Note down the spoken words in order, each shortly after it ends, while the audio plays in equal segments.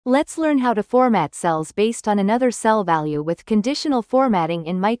Let's learn how to format cells based on another cell value with conditional formatting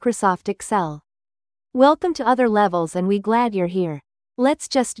in Microsoft Excel. Welcome to Other Levels, and we're glad you're here. Let's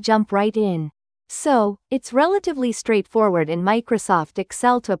just jump right in. So, it's relatively straightforward in Microsoft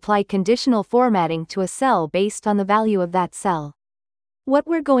Excel to apply conditional formatting to a cell based on the value of that cell. What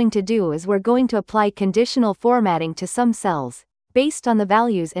we're going to do is we're going to apply conditional formatting to some cells, based on the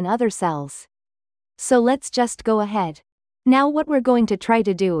values in other cells. So let's just go ahead. Now what we're going to try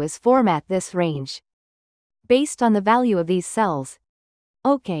to do is format this range based on the value of these cells.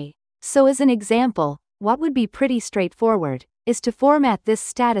 Okay, so as an example, what would be pretty straightforward is to format this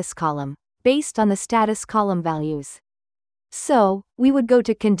status column based on the status column values. So, we would go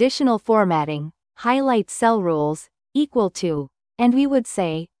to Conditional Formatting, highlight Cell Rules, equal to, and we would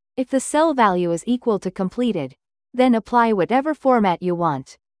say, if the cell value is equal to completed, then apply whatever format you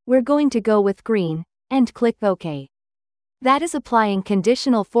want. We're going to go with green, and click OK. That is applying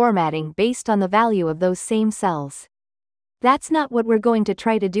conditional formatting based on the value of those same cells. That's not what we're going to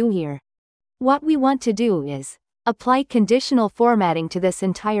try to do here. What we want to do is apply conditional formatting to this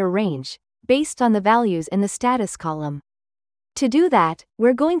entire range, based on the values in the status column. To do that,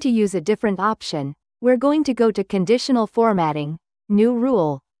 we're going to use a different option. We're going to go to Conditional Formatting, New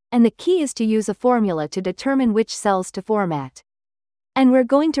Rule, and the key is to use a formula to determine which cells to format. And we're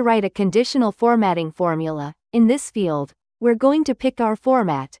going to write a conditional formatting formula. In this field, we're going to pick our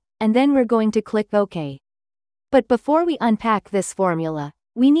format, and then we're going to click OK. But before we unpack this formula,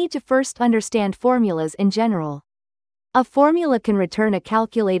 we need to first understand formulas in general. A formula can return a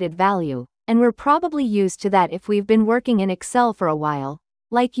calculated value, and we're probably used to that if we've been working in Excel for a while,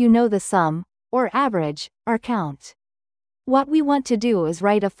 like the sum, or average, or count. What we want to do is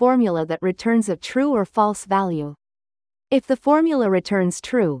write a formula that returns a true or false value. If the formula returns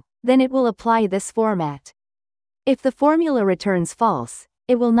true, then it will apply this format. If the formula returns false,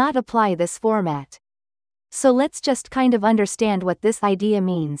 it will not apply this format. So let's just kind of understand what this idea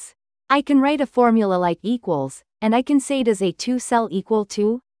means. I can write a formula like equals, and I can say does A2 cell equal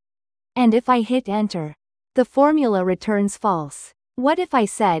 2? And if I hit enter, the formula returns false. What if I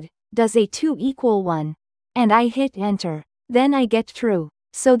said, does A2 equal 1? And I hit enter, then I get true.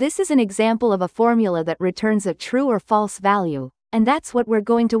 So this is an example of a formula that returns a true or false value, and that's what we're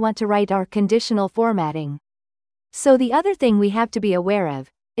going to want to write our conditional formatting. So the other thing we have to be aware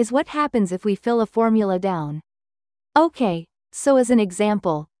of is what happens if we fill a formula down. Okay, so as an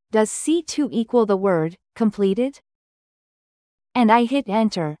example, does C2 equal the word completed? And I hit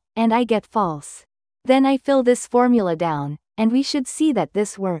enter, and I get false. Then I fill this formula down, and we should see that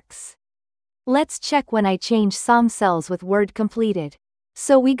this works. Let's check when I change some cells with word completed.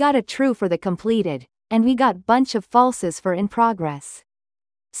 So we got a true for the completed, and we got bunch of falses for in progress.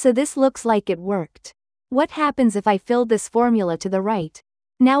 So this looks like it worked. What happens if I filled this formula to the right?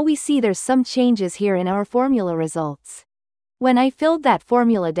 Now we see there's some changes here in our formula results. When I filled that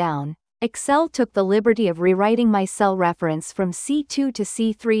formula down, Excel took the liberty of rewriting my cell reference from C2 to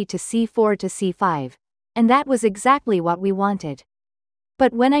C3 to C4 to C5, and that was exactly what we wanted.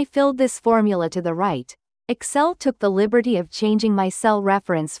 But when I filled this formula to the right, Excel took the liberty of changing my cell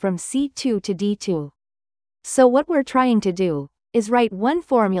reference from C2 to D2. So what we're trying to do is write one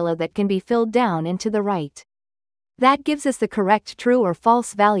formula that can be filled down and to the right. That gives us the correct true or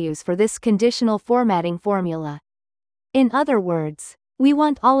false values for this conditional formatting formula. In other words, we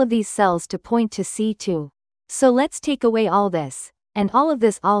want all of these cells to point to C2. So let's take away all this, and all of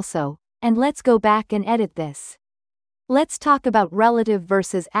this also, and let's go back and edit this. Let's talk about relative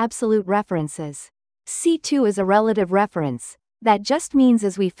versus absolute references. C2 is a relative reference. That just means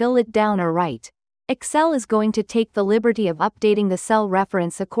as we fill it down or right, Excel is going to take the liberty of updating the cell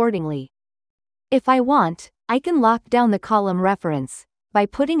reference accordingly. If I want, I can lock down the column reference by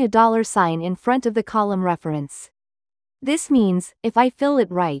putting a $sign in front of the column reference. This means, if I fill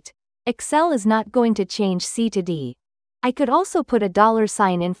it right, Excel is not going to change C to D. I could also put a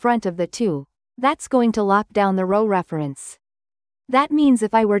 $sign in front of the 2. That's going to lock down the row reference. That means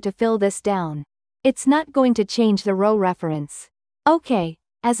if I were to fill this down, it's not going to change the row reference. Okay,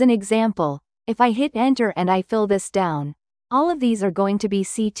 as an example, if I hit enter and I fill this down, all of these are going to be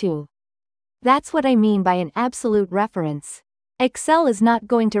C2. That's what I mean by an absolute reference. Excel is not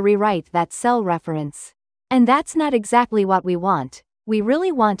going to rewrite that cell reference. And that's not exactly what we want. We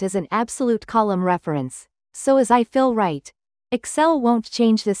really want is an absolute column reference. So as I fill right, Excel won't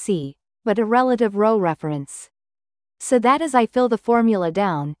change the C, but a relative row reference. So that as I fill the formula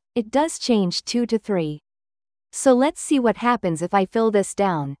down, it does change 2 to 3. So let's see what happens if I fill this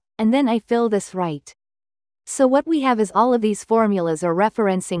down, and then I fill this right. So what we have is all of these formulas are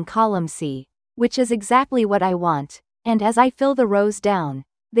referencing column C, which is exactly what I want, and as I fill the rows down,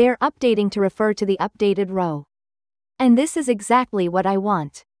 they are updating to refer to the updated row. And this is exactly what I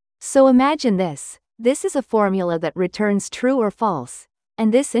want. So imagine this. This is a formula that returns true or false,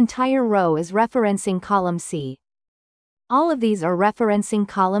 and this entire row is referencing column C. All of these are referencing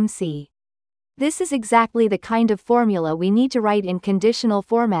column C. This is exactly the kind of formula we need to write in conditional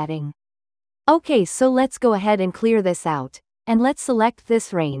formatting. Okay, so let's go ahead and clear this out, and let's select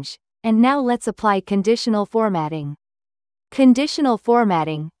this range, and now let's apply conditional formatting. Conditional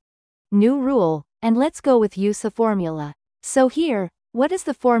formatting. New rule, and let's go with use a formula. So here, what is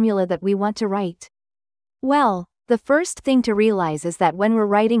the formula that we want to write? Well, the first thing to realize is that when we're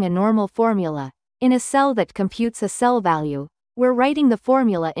writing a normal formula, in a cell that computes a cell value, we're writing the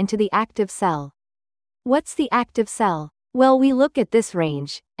formula into the active cell. What's the active cell? Well, we look at this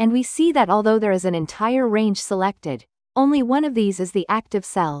range, and we see that although there is an entire range selected, only one of these is the active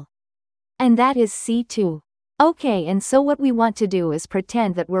cell. And that is C2. Okay, and so what we want to do is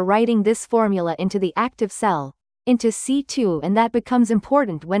pretend that we're writing this formula into the active cell, into C2, and that becomes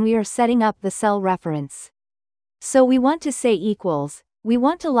important when we are setting up the cell reference. So we want to say equals, we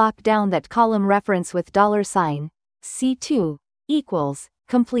want to lock down that column reference with $, C2, equals,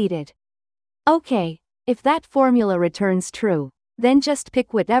 completed. Okay, if that formula returns true, then just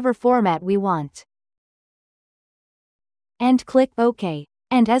pick whatever format we want. And click OK.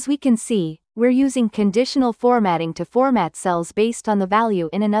 And as we can see, we're using conditional formatting to format cells based on the value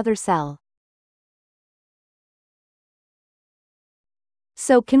in another cell.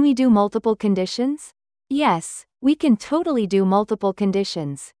 So can we do multiple conditions? Yes, we can totally do multiple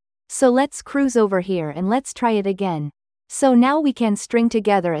conditions. So let's cruise over here and let's try it again. So now we can string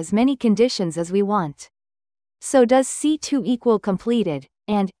together as many conditions as we want. So does C2 equal completed,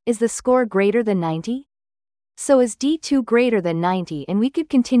 and is the score greater than 90? So is D2 greater than 90, and we could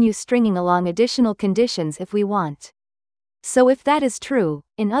continue stringing along additional conditions if we want. So if that is true,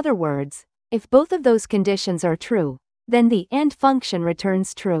 in other words, if both of those conditions are true, then the AND function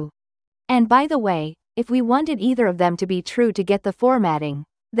returns true. And by the way, if we wanted either of them to be true to get the formatting,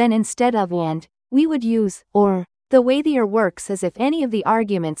 then instead of AND, we would use OR. The way the OR works is if any of the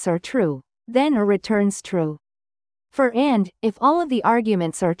arguments are true, then OR returns true. For AND, if all of the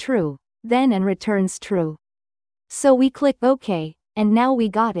arguments are true, then AND returns true. So we click OK, and now we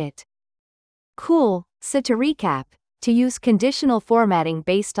got it. Cool. So to recap, to use conditional formatting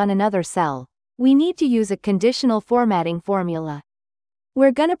based on another cell, we need to use a conditional formatting formula.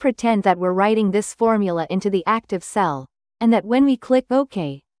 We're gonna pretend that we're writing this formula into the active cell, and that when we click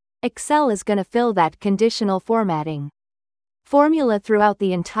OK, Excel is gonna fill that conditional formatting formula throughout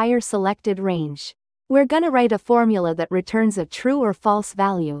the entire selected range. We're gonna write a formula that returns a true or false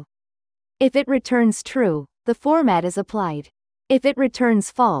value. If it returns true, the format is applied. If it returns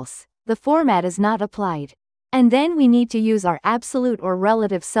false, the format is not applied. And then we need to use our absolute or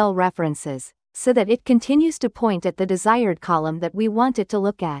relative cell references, so that it continues to point at the desired column that we want it to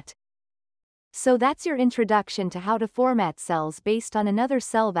look at. So that's your introduction to how to format cells based on another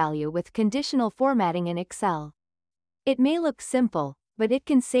cell value with conditional formatting in Excel. It may look simple, but it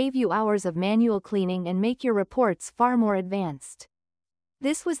can save you hours of manual cleaning and make your reports far more advanced.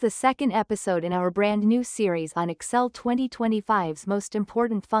 This was the second episode in our brand new series on Excel 2025's most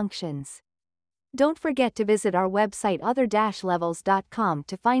important functions. Don't forget to visit our website other-levels.com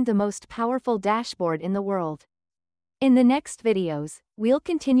to find the most powerful dashboard in the world. In the next videos, we'll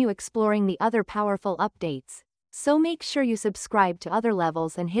continue exploring the other powerful updates, so make sure you subscribe to Other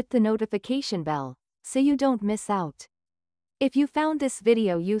Levels and hit the notification bell, so you don't miss out. If you found this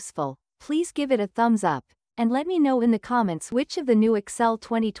video useful, please give it a thumbs up, and let me know in the comments which of the new Excel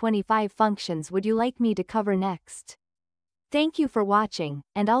 2025 functions would you like me to cover next. Thank you for watching,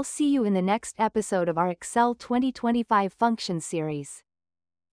 and I'll see you in the next episode of our Excel 2025 Functions series.